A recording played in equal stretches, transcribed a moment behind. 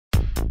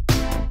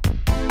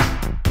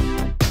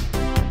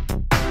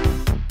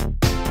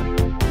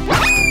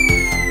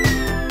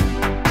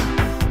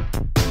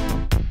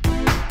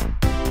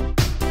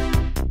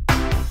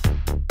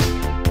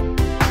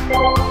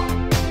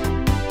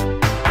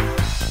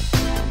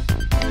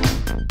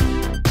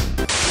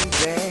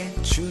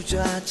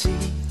거지.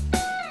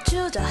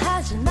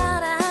 주저하지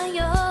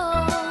말아요.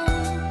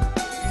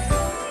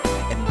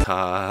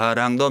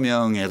 사랑도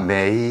명예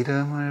내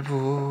이름을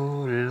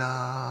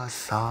불러서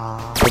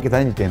학교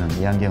다닐 때는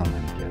이 안경을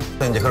많이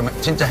껴요. 이제 그러면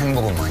진짜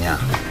행복은 뭐냐?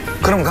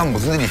 그럼 가면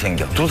무슨 일이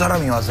생겨? 두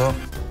사람이 와서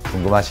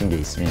궁금하신 게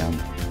있으면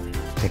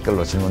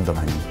댓글로 질문도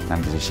많이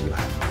남겨주시기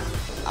바랍니다.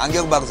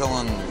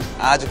 안경방송은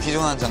아주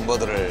귀중한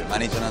정보들을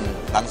많이 주는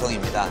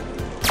방송입니다.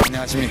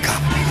 안녕하십니까?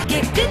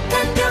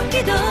 깨끗한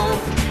경기도,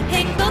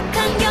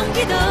 행복한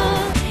경기도,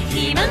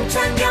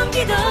 희망찬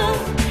경기도,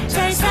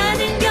 잘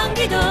사는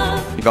경기도.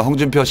 그러니까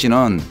홍준표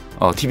씨는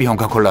TV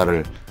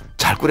홍카콜라를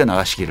잘 꾸려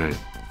나가시기를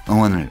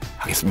응원을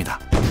하겠습니다.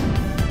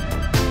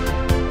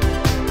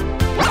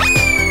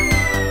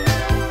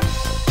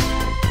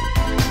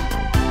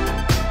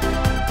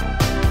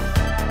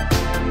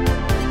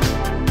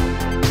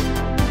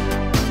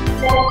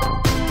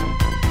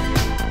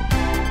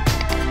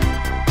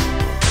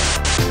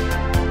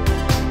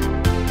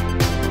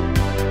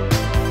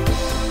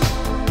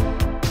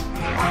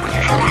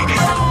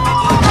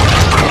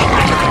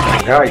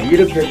 제가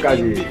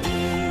이렇게까지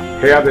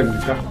해야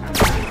됩니까?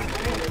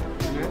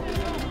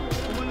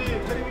 어머니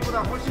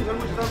텔레비보다 훨씬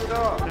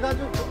젊으시답니다.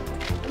 그래가지고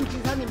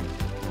홍지사님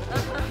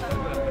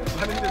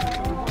하는데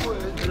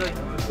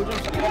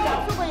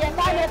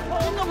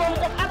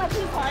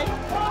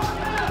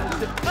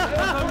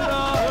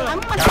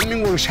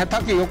대한민국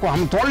세탁기 엮고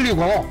한번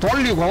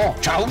돌리고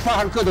좌우파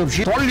할 것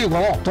없이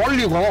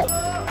돌리고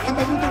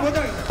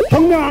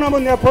성명 안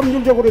하면 내가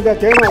법률적으로 내가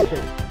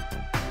대응할게.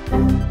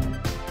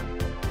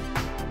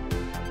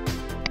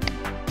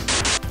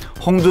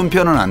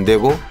 홍준표는 안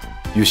되고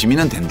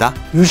유시민은 된다?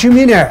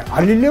 유시민의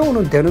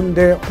알릴레오는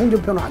되는데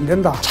홍준표는 안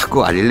된다.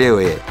 자꾸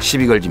알릴레오에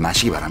시비 걸지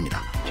마시기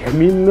바랍니다.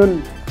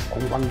 재미있는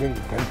공방경이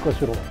될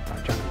것으로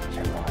저는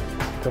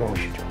생각합니다.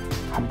 들어오시죠.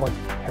 한번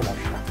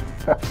해봅시다.